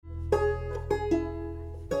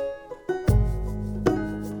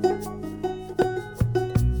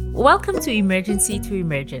Welcome to Emergency to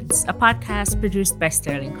Emergence, a podcast produced by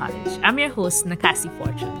Sterling College. I'm your host, Nakasi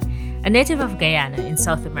Fortune, a native of Guyana in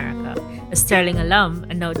South America, a Sterling alum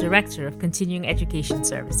and now Director of Continuing Education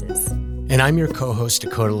Services. And I'm your co-host,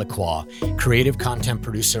 Dakota Lacroix, creative content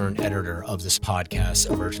producer and editor of this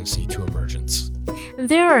podcast, Emergency to Emergence.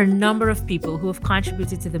 There are a number of people who have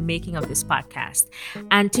contributed to the making of this podcast.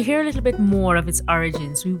 And to hear a little bit more of its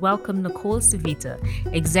origins, we welcome Nicole Savita,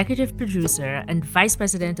 Executive Producer and Vice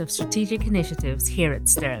President of Strategic Initiatives here at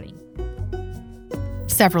Sterling.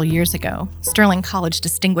 Several years ago, Sterling College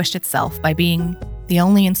distinguished itself by being the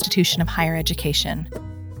only institution of higher education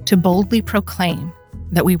to boldly proclaim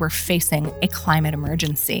that we were facing a climate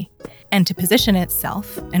emergency and to position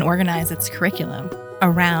itself and organize its curriculum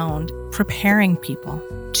around preparing people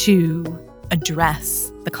to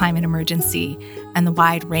address the climate emergency and the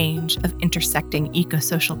wide range of intersecting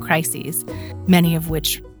eco-social crises, many of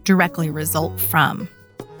which directly result from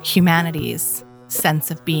humanity's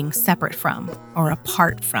sense of being separate from or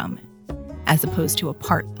apart from, as opposed to a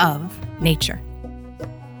part of nature.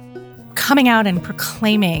 Coming out and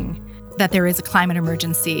proclaiming that there is a climate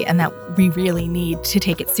emergency and that we really need to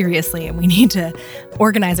take it seriously and we need to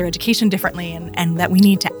organize our education differently and that we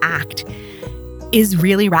need to act is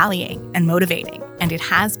really rallying and motivating, and it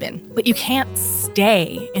has been. But you can't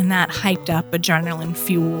stay in that hyped up,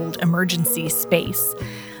 adrenaline-fueled emergency space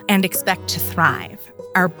and expect to thrive.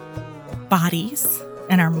 Our bodies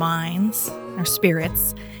and our minds, our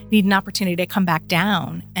spirits need an opportunity to come back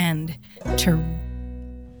down and to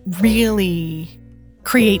really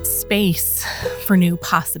create space for new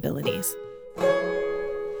possibilities.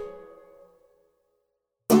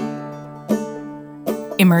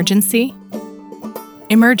 Emergency,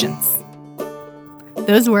 emergence.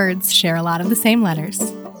 Those words share a lot of the same letters,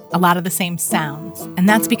 a lot of the same sounds, and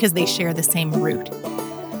that's because they share the same root.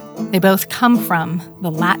 They both come from the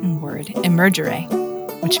Latin word emergere,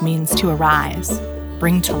 which means to arise,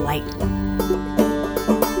 bring to light.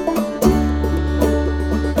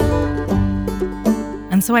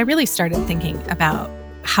 And so I really started thinking about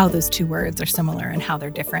how those two words are similar and how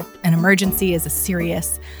they're different. An emergency is a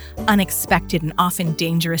serious, unexpected, and often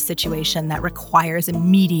dangerous situation that requires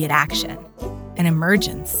immediate action. An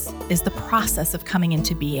emergence is the process of coming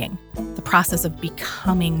into being, the process of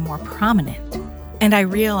becoming more prominent. And I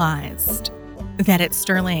realized that at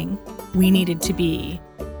Sterling, we needed to be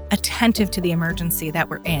attentive to the emergency that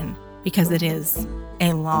we're in because it is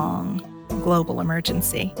a long, global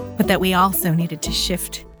emergency, but that we also needed to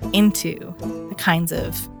shift into the kinds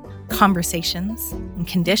of conversations and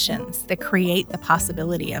conditions that create the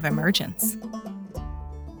possibility of emergence.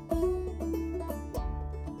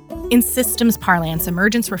 In systems parlance,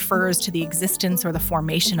 emergence refers to the existence or the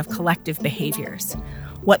formation of collective behaviors,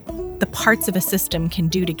 what the parts of a system can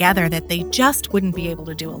do together that they just wouldn't be able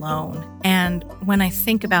to do alone. And when I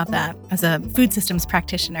think about that as a food systems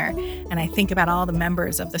practitioner, and I think about all the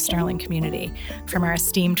members of the Sterling community, from our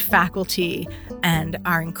esteemed faculty and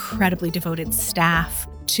our incredibly devoted staff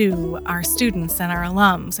to our students and our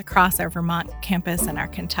alums across our Vermont campus and our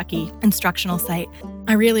Kentucky instructional site,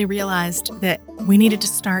 I really realized that we needed to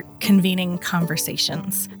start convening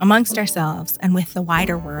conversations amongst ourselves and with the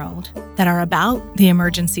wider world that are about the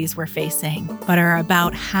emergencies we're facing, but are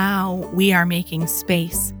about how we are making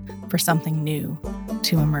space for something new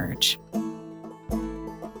to emerge.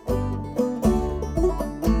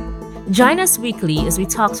 Join us weekly as we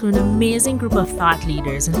talk to an amazing group of thought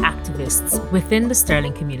leaders and activists within the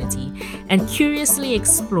Sterling community and curiously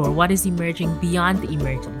explore what is emerging beyond the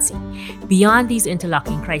emergency, beyond these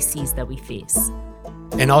interlocking crises that we face.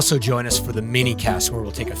 And also join us for the mini-cast where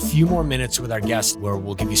we'll take a few more minutes with our guests where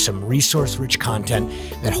we'll give you some resource-rich content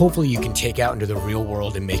that hopefully you can take out into the real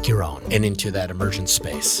world and make your own and into that emergent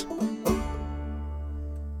space.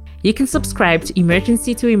 You can subscribe to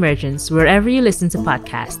Emergency to Emergence wherever you listen to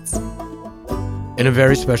podcasts. And a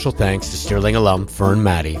very special thanks to Sterling alum Fern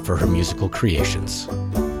Maddie for her musical creations.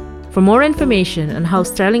 For more information on how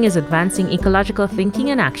Sterling is advancing ecological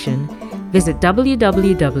thinking and action, visit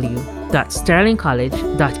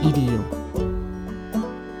www.sterlingcollege.edu.